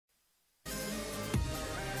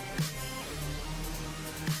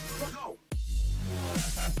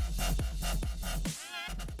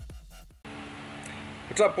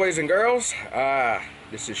up, boys and girls?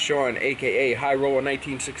 This is Sean, aka Rolla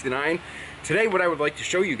 1969. Today what I would like to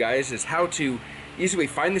show you guys is how to easily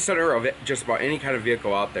find the center of just about any kind of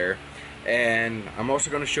vehicle out there. And I'm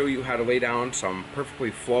also going to show you how to lay down some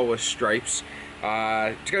perfectly flawless stripes.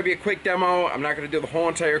 It's going to be a quick demo. I'm not going to do the whole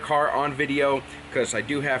entire car on video because I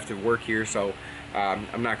do have to work here, so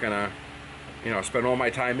I'm not going to spend all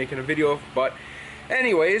my time making a video. But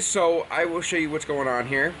anyways, so I will show you what's going on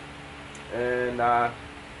here and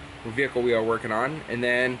what vehicle we are working on, and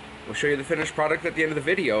then we'll show you the finished product at the end of the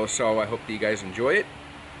video. So I hope that you guys enjoy it,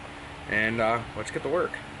 and let's get to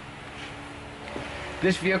work.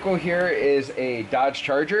 This vehicle here is a Dodge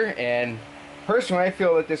Charger, and personally I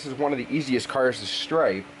feel that this is one of the easiest cars to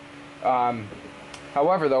stripe.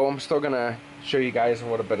 However though, I'm still gonna show you guys a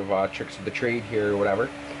little bit of tricks of the trade here or whatever.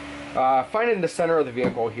 Finding the center of the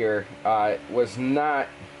vehicle here was not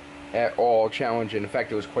at all challenging. In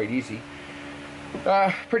fact, it was quite easy.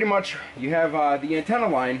 Pretty much you have the antenna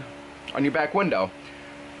line on your back window.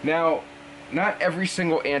 Now, not every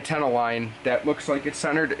single antenna line that looks like it's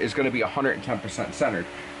centered is going to be 110% centered.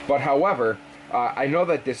 But however, I know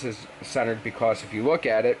that this is centered because if you look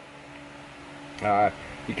at it,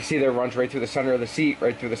 you can see that it runs right through the center of the seat,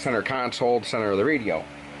 right through the center console, the center of the radio.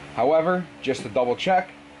 However, just to double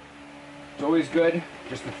check, it's always good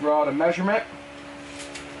just to throw out a measurement.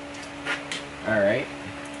 Alright,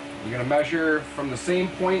 you're going to measure from the same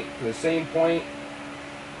point to the same point,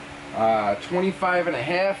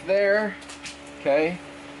 25.5 there, okay,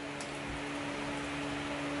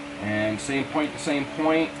 and same point to same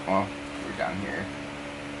point, well, we're down here,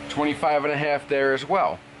 25.5 there as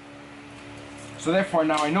well. So therefore,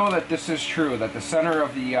 now I know that this is true, that the center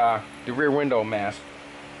of the rear window mask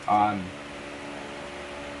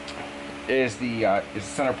is the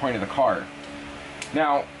center point of the car.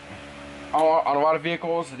 Now, on a lot of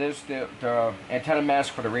vehicles, it is the antenna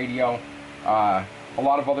mask for the radio. A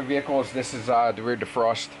lot of other vehicles, this is the rear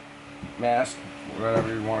defrost mask,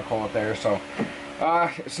 whatever you want to call it there. So,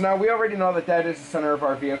 so now we already know that that is the center of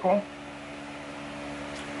our vehicle.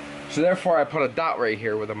 So therefore, I put a dot right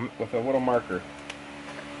here with a little marker.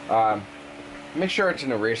 Make sure it's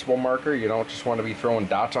an erasable marker. You don't just want to be throwing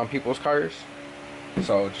dots on people's cars.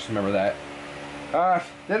 So just remember that.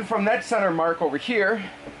 Then from that center mark over here,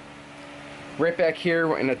 right back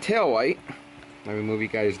here in the tail light, let me move you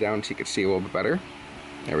guys down so you can see a little bit better.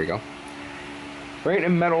 There we go. Right in the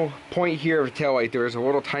middle point here of the tail light, there is a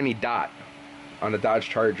little tiny dot on the Dodge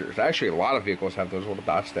Chargers. Actually, a lot of vehicles have those little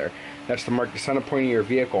dots there. That's to mark the center point of your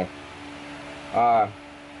vehicle. From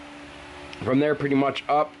there, pretty much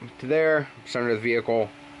up to there, center of the vehicle,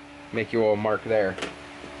 make your little mark there.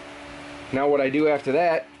 Now what I do after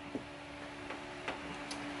that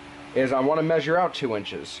is I want to measure out 2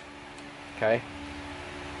 inches, okay,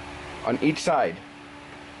 on each side.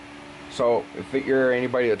 So if you're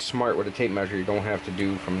anybody that's smart with a tape measure, you don't have to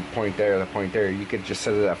do from point there to point there. You could just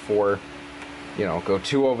set it at 4, go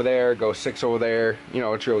 2 over there, go 6 over there.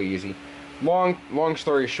 It's really easy. Long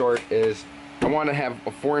story short is I want to have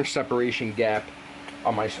a 4-inch separation gap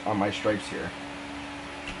on my stripes here.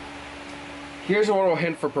 Here's a little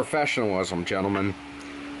hint for professionalism, gentlemen.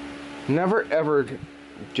 Never ever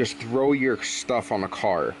just throw your stuff on a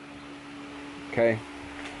car, okay?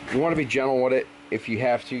 You want to be gentle with it. If you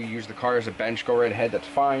have to use the car as a bench, go right ahead, that's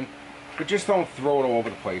fine. But just don't throw it all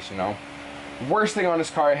over the place, The worst thing on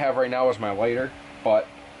this car I have right now is my lighter, but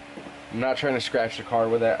I'm not trying to scratch the car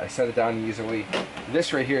with it. I set it down easily.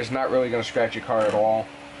 This right here is not really going to scratch your car at all.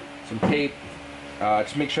 Some tape.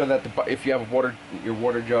 Just make sure that if you have your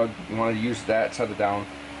water jug, you want to use that, set it down.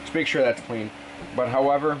 Just make sure that's clean. But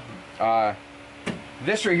however,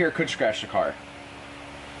 this right here could scratch the car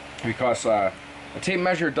because a tape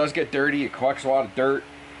measure does get dirty. It collects a lot of dirt.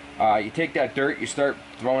 You take that dirt, you start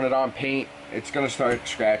throwing it on paint, it's going to start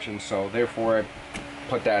scratching. So therefore, I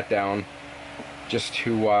put that down just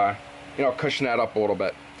to cushion that up a little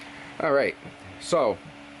bit. All right, so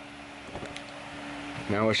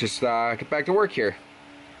now let's just get back to work here.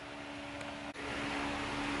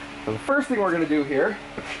 So the first thing we're going to do here,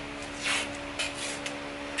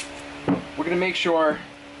 we're going to make sure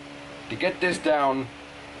to get this down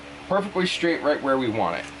perfectly straight right where we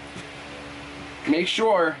want it. Make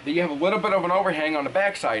sure that you have a little bit of an overhang on the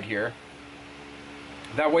back side here.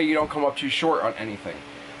 That way you don't come up too short on anything.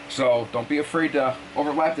 So don't be afraid to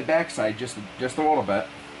overlap the back side just a little bit.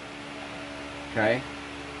 Okay.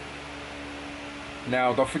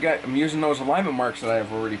 Now don't forget, I'm using those alignment marks that I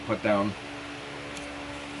have already put down.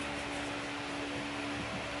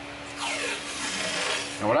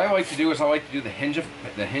 Now what I like to do is I like to do the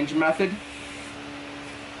hinge method.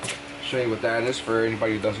 Show you what that is for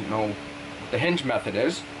anybody who doesn't know what the hinge method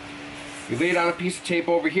is. You lay it on a piece of tape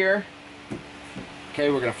over here. Okay,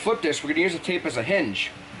 we're going to flip this. We're going to use the tape as a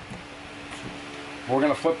hinge. We're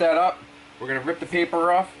going to flip that up. We're going to rip the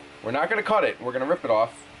paper off. We're not going to cut it. We're going to rip it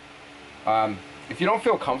off. If you don't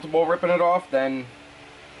feel comfortable ripping it off, then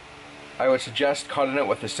I would suggest cutting it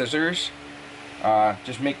with the scissors.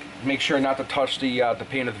 Just make sure not to touch the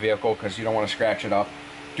paint of the vehicle, because you don't want to scratch it up.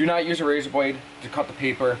 Do not use a razor blade to cut the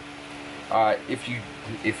paper. If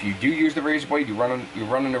you do use the razor blade, you're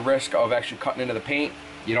running the risk of actually cutting into the paint.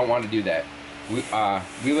 You don't want to do that.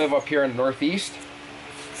 We live up here in the Northeast,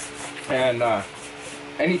 and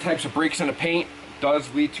any types of breaks in the paint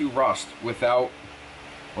does lead to rust without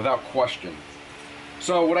question.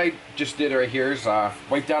 So what I just did right here is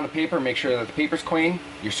wipe down the paper, make sure that the paper's clean,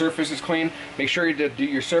 your surface is clean. Make sure you do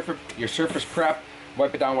your surface prep.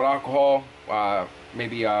 Wipe it down with alcohol,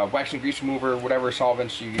 maybe wax and grease remover, whatever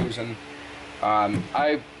solvents you're using.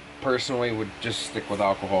 I personally would just stick with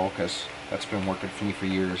alcohol, because that's been working for me for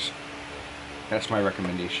years. That's my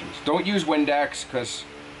recommendations. Don't use Windex, because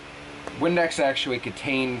Windex actually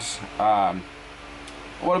contains a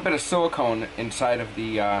little bit of silicone inside of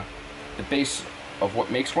the base of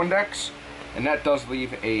what makes Windex, and that does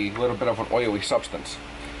leave a little bit of an oily substance.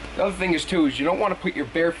 The other thing is too, is you don't want to put your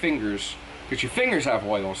bare fingers, because your fingers have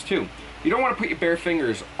oils too. You don't want to put your bare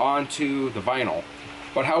fingers onto the vinyl.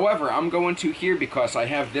 But however, I'm going to here because I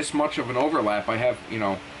have this much of an overlap. I have, you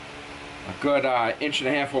know, a good 1.5 inches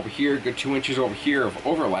over here, a good 2 inches over here of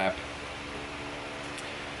overlap.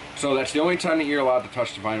 So that's the only time that you're allowed to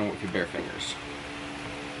touch the vinyl with your bare fingers.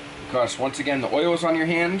 Because once again, the oils on your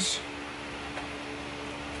hands,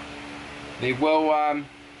 they will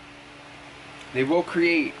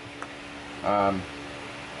create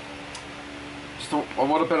just a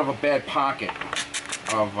little bit of a bad pocket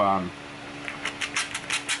of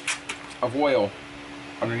oil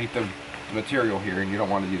underneath the material here, and you don't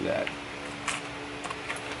want to do that.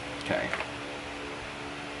 Okay,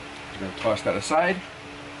 I'm going to toss that aside.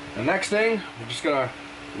 The next thing, we're just going to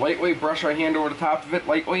lightly brush our hand over the top of it,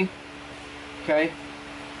 lightly. Okay,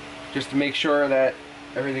 just to make sure that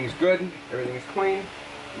everything is good, everything is clean.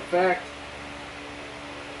 In fact,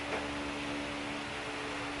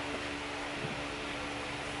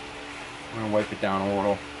 I'm going to wipe it down a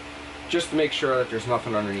little, just to make sure that there's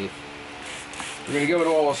nothing underneath. We're going to give it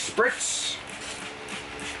all a spritz.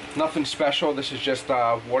 Nothing special, this is just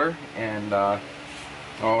water and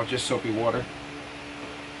just soapy water.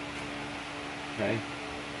 Okay,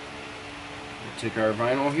 we'll take our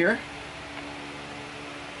vinyl here,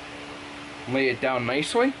 lay it down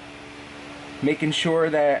nicely, making sure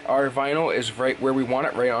that our vinyl is right where we want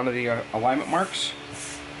it, right onto the alignment marks.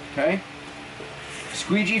 Okay,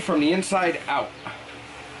 squeegee from the inside out.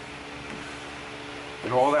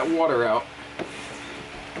 Get all that water out.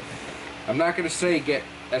 I'm not going to say get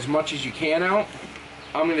as much as you can out.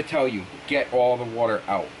 I'm going to tell you, get all the water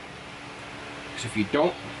out. Because if you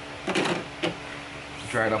don't,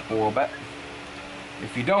 dry it up a little bit.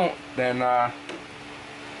 If you don't, then about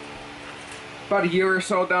a year or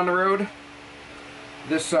so down the road,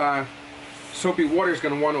 this soapy water is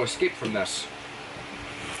going to want to escape from this.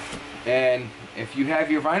 And if you have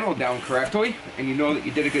your vinyl down correctly, and you know that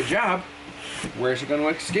you did a good job, where's it going to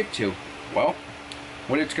escape to? Well,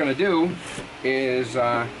 what it's going to do is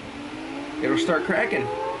it'll start cracking.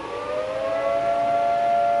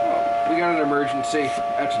 Oh, we got an emergency.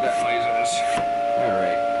 That's what that noise is.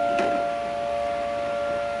 Alright.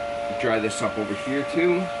 Dry this up over here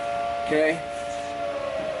too. Okay.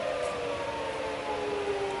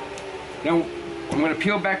 Now, I'm going to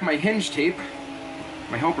peel back my hinge tape,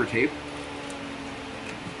 my helper tape.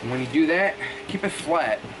 And when you do that, keep it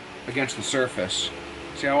flat against the surface.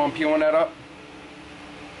 See how I'm peeling that up?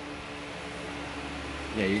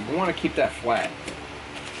 Yeah, you want to keep that flat.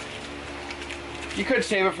 You could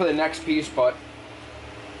save it for the next piece, but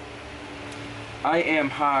I am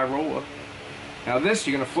high roller. Now this,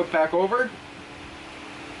 you're going to flip back over.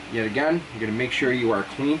 Yet again, you're going to make sure you are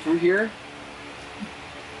clean through here.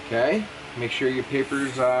 Okay, make sure your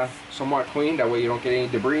paper's somewhat clean, that way you don't get any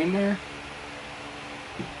debris in there.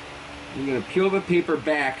 You're going to peel the paper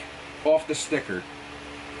back off the sticker.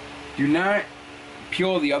 Do not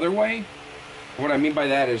peel the other way. What I mean by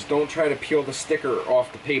that is don't try to peel the sticker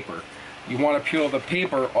off the paper. You want to peel the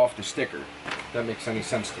paper off the sticker. If that makes any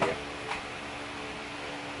sense to you.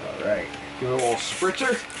 Alright, give it a little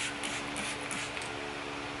spritzer.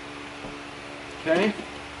 Okay.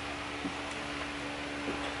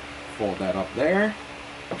 Fold that up there.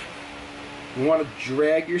 You want to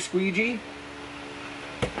drag your squeegee.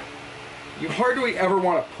 You hardly ever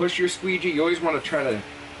want to push your squeegee. You always want to try to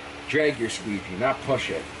drag your squeegee, not push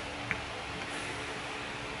it.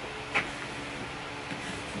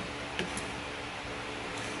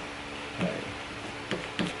 Okay.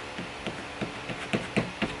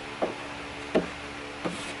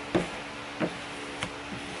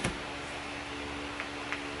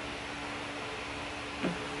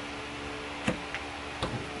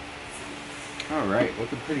 All right,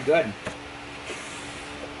 looking pretty good.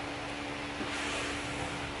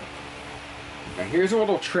 Now here's a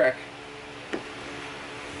little trick.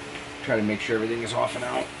 Try to make sure everything is off and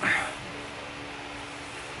out.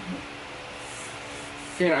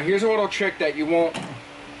 Okay, now here's a little trick that you won't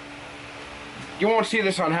see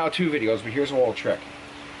this on how-to videos, but here's a little trick.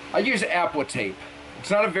 I use Apple tape. It's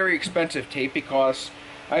not a very expensive tape because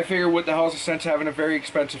I figure what the hell is the sense of having a very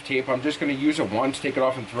expensive tape? I'm just going to use it once, take it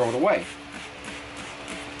off, and throw it away.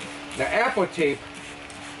 Now Apple tape,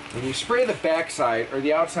 when you spray the backside or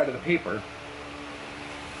the outside of the paper,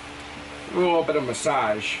 a little bit of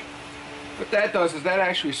massage. What that does is that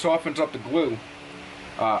actually softens up the glue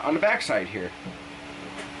on the backside here.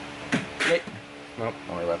 Okay. Nope,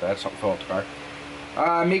 don't worry about that. Something fell out the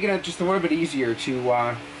car. Making it just a little bit easier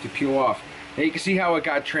to peel off. Now you can see how it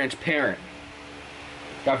got transparent.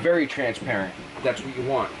 Got very transparent. That's what you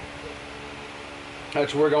want.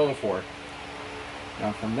 That's what we're going for.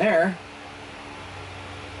 Now from there,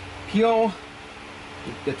 peel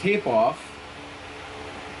the tape off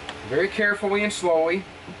very carefully and slowly.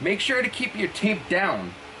 Make sure to keep your tape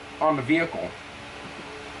down on the vehicle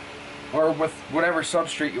or with whatever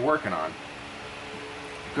substrate you're working on,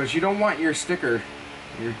 because you don't want your sticker,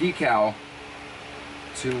 your decal,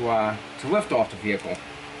 to lift off the vehicle.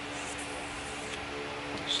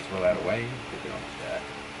 Just throw that away. Get on with that.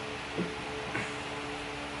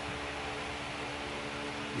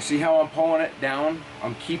 You see how I'm pulling it down?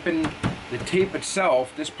 I'm keeping the tape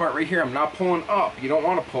itself, this part right here, I'm not pulling up. You don't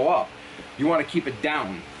want to pull up. You want to keep it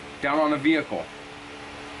down on the vehicle.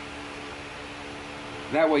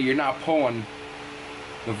 That way you're not pulling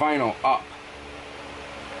the vinyl up.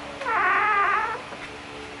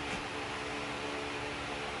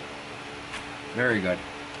 Very good.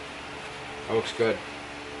 That looks good.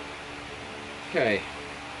 Okay.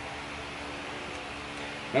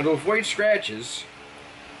 Now to avoid scratches,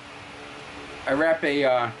 I wrap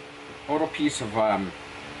a little piece of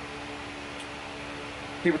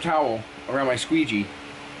paper towel around my squeegee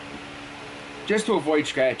just to avoid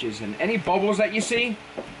scratches, and any bubbles that you see,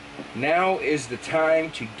 now is the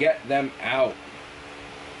time to get them out.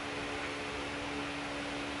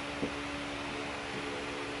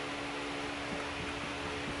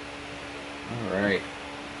 Alright,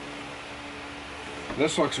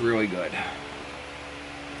 this looks really good.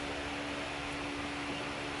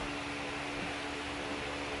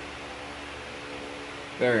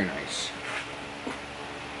 Very nice.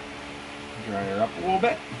 Dry her up a little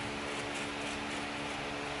bit.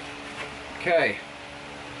 Okay.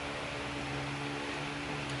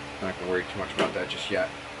 Not gonna worry too much about that just yet.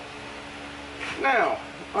 Now,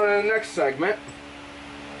 on the next segment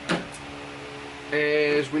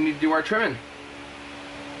is we need to do our trimming.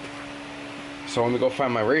 So let me go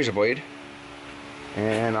find my razor blade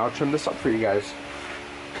and I'll trim this up for you guys.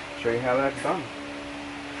 Show you how that's done.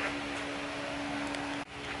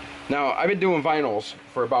 Now, I've been doing vinyls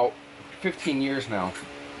for about 15 years now.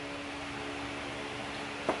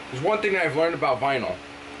 There's one thing that I've learned about vinyl.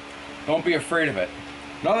 Don't be afraid of it.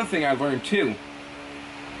 Another thing I learned too,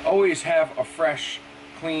 always have a fresh,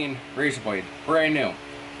 clean razor blade, brand new.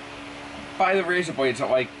 Buy the razor blades at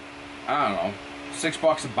like, I don't know,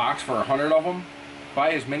 $6 a box for 100 of them.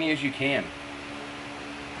 Buy as many as you can.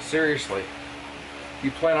 Seriously. If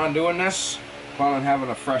you plan on doing this, plan on having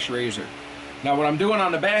a fresh razor. Now what I'm doing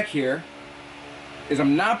on the back here is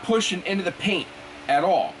I'm not pushing into the paint at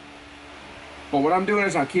all. But what I'm doing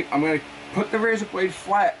is I'm going to put the razor blade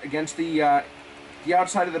flat against the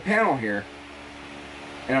outside of the panel here,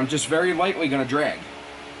 and I'm just very lightly going to drag,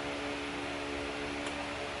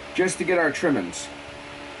 just to get our trimmings.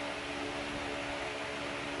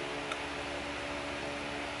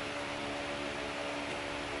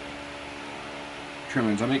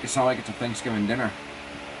 I make it sound like it's a Thanksgiving dinner.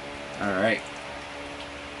 Alright.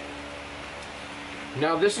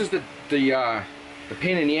 Now this is the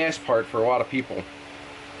pain in the ass part for a lot of people.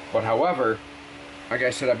 But however, like I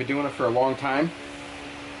said, I've been doing it for a long time.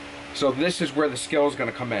 So this is where the skill is going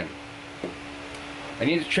to come in. I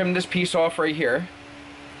need to trim this piece off right here,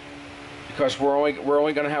 because we're only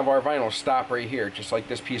going to have our vinyl stop right here, just like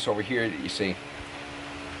this piece over here that you see.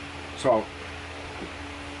 So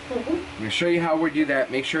I'm going to show you how we do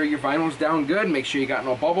that. Make sure your vinyl's down good. Make sure you got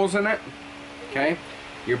no bubbles in it. Okay?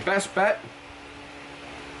 Your best bet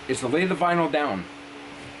is to lay the vinyl down,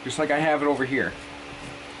 just like I have it over here.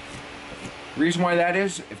 The reason why that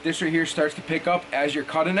is, if this right here starts to pick up as you're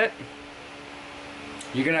cutting it,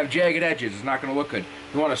 you're going to have jagged edges. It's not going to look good.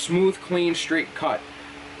 You want a smooth, clean, straight cut.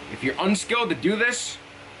 If you're unskilled to do this,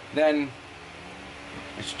 then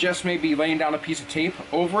it's just maybe laying down a piece of tape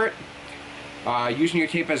over it, using your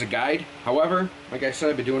tape as a guide. However, like I said,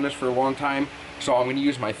 I've been doing this for a long time, so I'm going to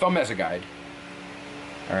use my thumb as a guide.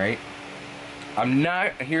 Alright? I'm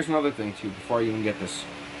not, here's another thing too, before I even get this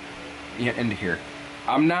into here.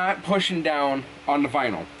 I'm not pushing down on the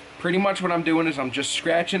vinyl. Pretty much what I'm doing is I'm just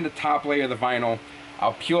scratching the top layer of the vinyl.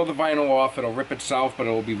 I'll peel the vinyl off, it'll rip itself, but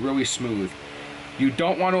it'll be really smooth. You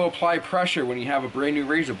don't want to apply pressure when you have a brand new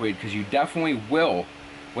razor blade, because you definitely will,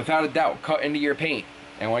 without a doubt, cut into your paint.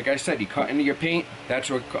 And like I said, you cut into your paint, that's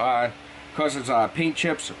what causes paint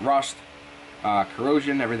chips, rust,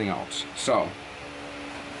 corrosion, everything else. So,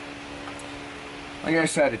 like I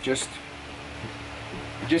said, you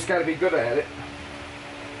just got to be good at it.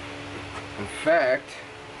 In fact,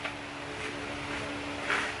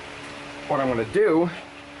 what I'm going to do,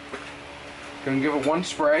 going to give it one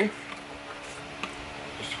spray,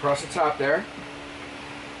 just across the top there.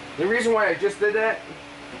 The reason why I just did that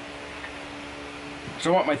is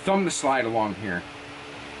I want my thumb to slide along here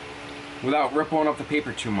without rippling up the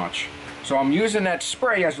paper too much. So I'm using that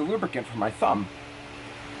spray as a lubricant for my thumb.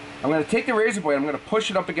 I'm going to take the razor blade, I'm going to push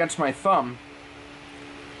it up against my thumb,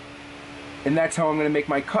 and that's how I'm going to make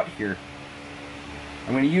my cut here.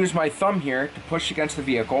 I'm going to use my thumb here to push against the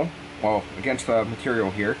vehicle, well, against the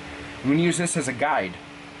material here. I'm going to use this as a guide.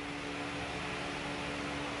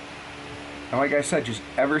 And like I said, just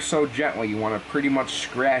ever so gently, you want to pretty much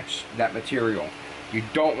scratch that material. You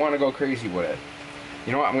don't want to go crazy with it.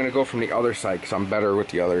 You know what, I'm going to go from the other side because I'm better with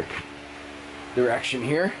the other direction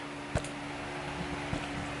here.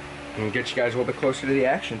 And get you guys a little bit closer to the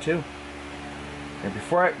action too. And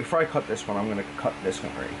before I cut this one, I'm going to cut this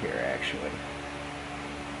one right here actually.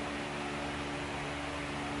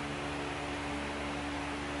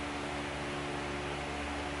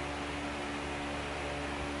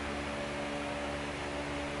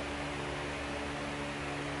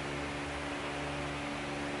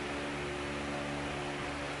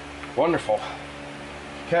 Wonderful.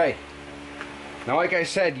 Okay. Now, like I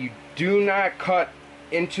said, you do not cut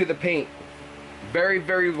into the paint. Very,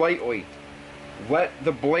 very lightly. Let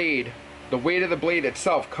the blade, the weight of the blade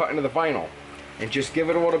itself, cut into the vinyl. And just give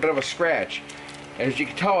it a little bit of a scratch. As you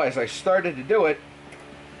can tell, as I started to do it,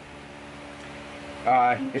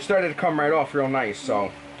 it started to come right off real nice.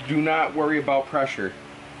 So, do not worry about pressure.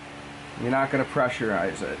 You're not going to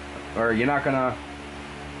pressurize it. Or you're not going to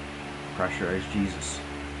pressurize Jesus.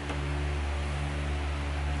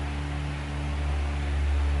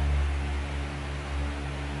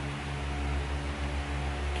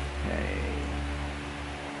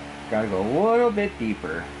 Gotta go a little bit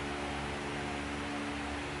deeper.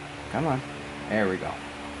 Come on. There we go.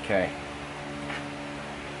 Okay.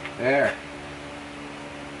 There.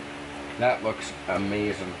 That looks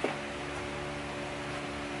amazing.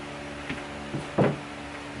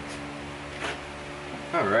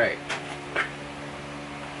 Alright.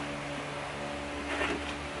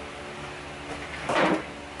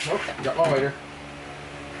 Oh, got my lighter.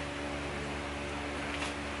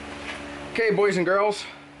 Okay, boys and girls.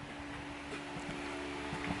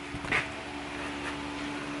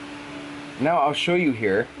 Now I'll show you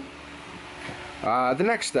here the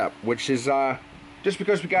next step, which is just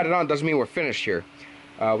because we got it on doesn't mean we're finished here.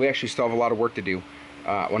 We actually still have a lot of work to do.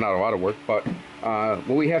 Well, not a lot of work, but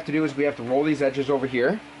what we have to do is we have to roll these edges over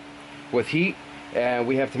here with heat, and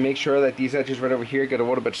we have to make sure that these edges right over here get a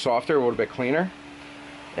little bit softer, a little bit cleaner,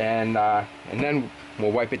 and then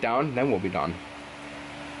we'll wipe it down, and then we'll be done.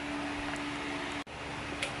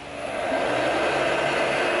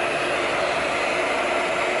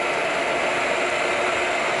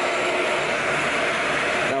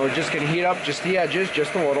 We're just going to heat up just the edges,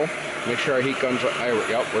 just a little. Make sure our heat guns are,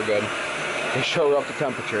 yep, we're good. Make sure we're up to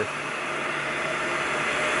temperature.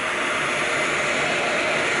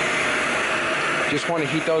 Just want to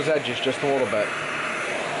heat those edges just a little bit.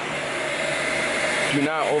 Do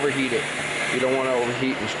not overheat it. You don't want to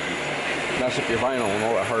overheat and mess up your vinyl and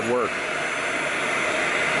all that hard work.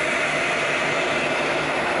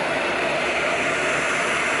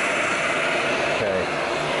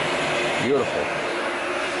 Okay. Beautiful.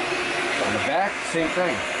 On the back, same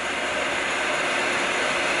thing.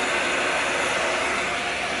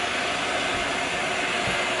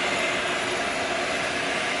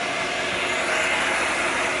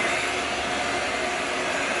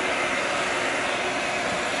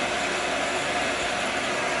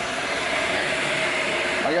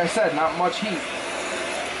 Like I said, not much heat.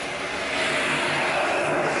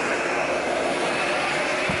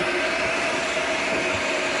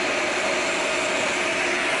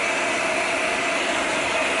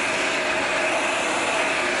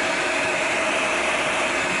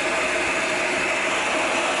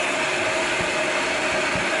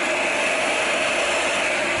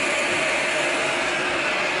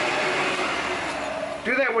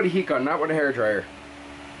 that with a heat gun, not with a hair dryer.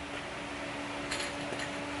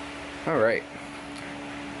 Alright.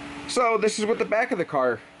 So this is what the back of the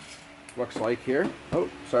car looks like here. Oh,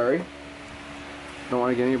 sorry. Don't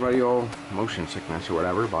want to get anybody all motion sickness or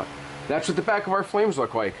whatever, but that's what the back of our flames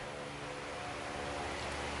look like.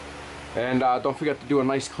 And don't forget to do a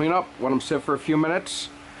nice cleanup. Let them sit for a few minutes.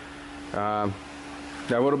 That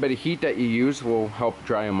little bit of heat that you use will help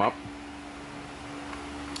dry them up.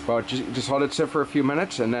 But just let it sit for a few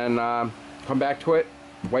minutes and then come back to it,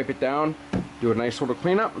 wipe it down, do a nice little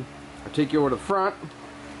cleanup. I'll take you over to the front.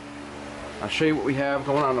 I'll show you what we have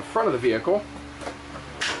going on the front of the vehicle.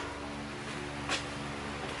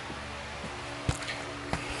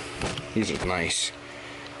 These are nice.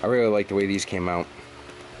 I really like the way these came out.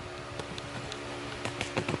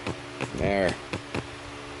 There.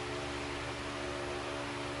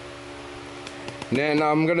 And then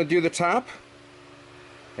I'm going to do the top.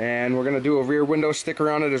 And we're going to do a rear window sticker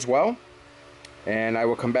on it as well. And I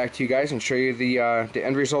will come back to you guys and show you the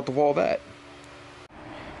end result of all that.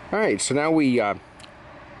 Alright, so now we got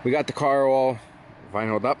the car all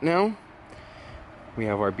vinyled up now. We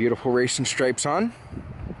have our beautiful racing stripes on.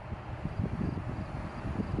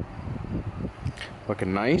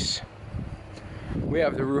 Looking nice. We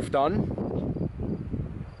have the roof done.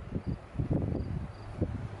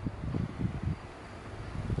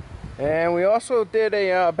 And we also did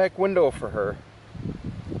a back window for her.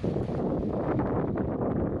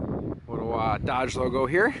 Little Dodge logo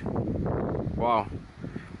here. Wow.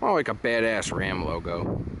 More like a badass Ram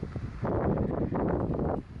logo.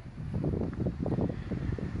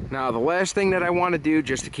 Now the last thing that I want to do,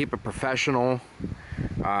 just to keep it professional,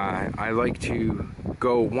 I like to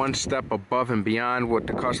go one step above and beyond what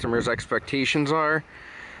the customer's expectations are.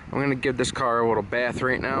 I'm going to give this car a little bath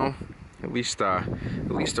right now. At least a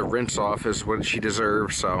rinse off is what she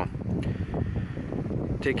deserves. So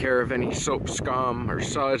take care of any soap scum or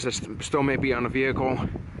suds that still may be on the vehicle.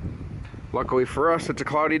 Luckily for us, it's a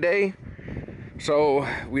cloudy day, so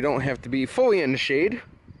we don't have to be fully in the shade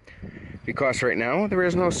because right now there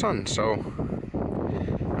is no sun. So,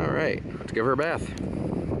 all right, let's give her a bath.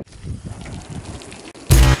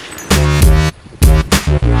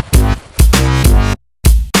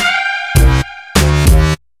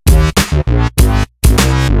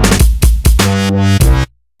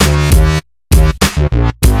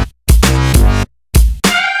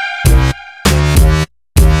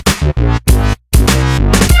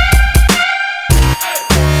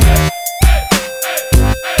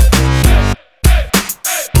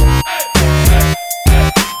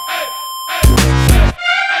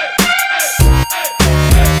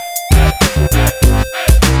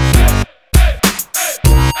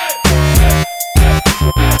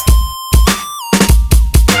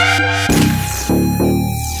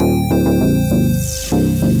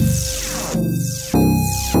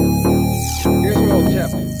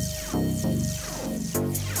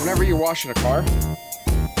 Whenever you're washing a car,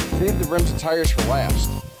 save the rims and tires for last,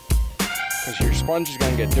 because your sponge is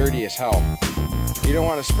going to get dirty as hell. You don't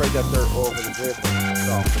want to spread that dirt all over the vehicle,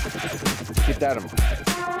 so keep that in mind.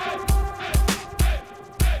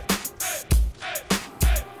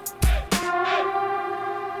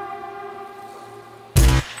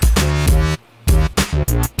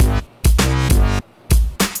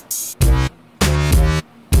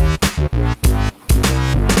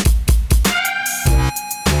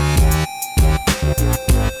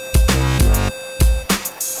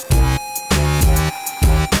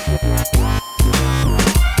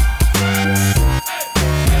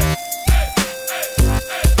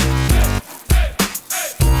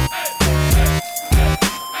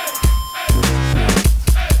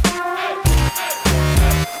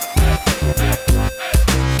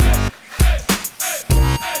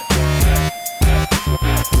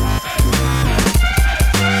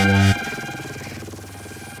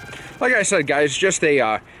 Like I said, guys, just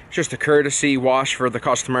a courtesy wash for the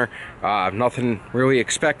customer. Nothing really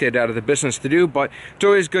expected out of the business to do, but it's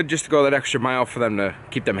always good just to go that extra mile for them, to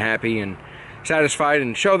keep them happy and satisfied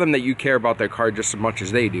and show them that you care about their car just as much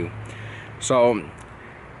as they do. So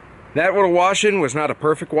that little washing was not a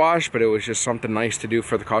perfect wash, but it was just something nice to do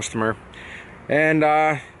for the customer. And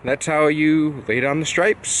that's how you lay down the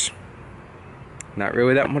stripes. Not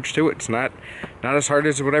really that much to it. It's not as hard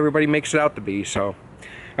as what everybody makes it out to be. So,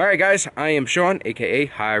 alright guys, I am Sean, aka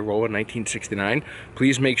Rolla 1969.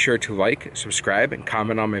 Please make sure to like, subscribe, and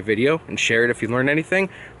comment on my video, and share it if you learned anything.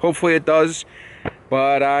 Hopefully it does.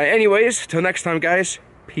 But anyways, till next time guys,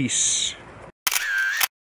 peace.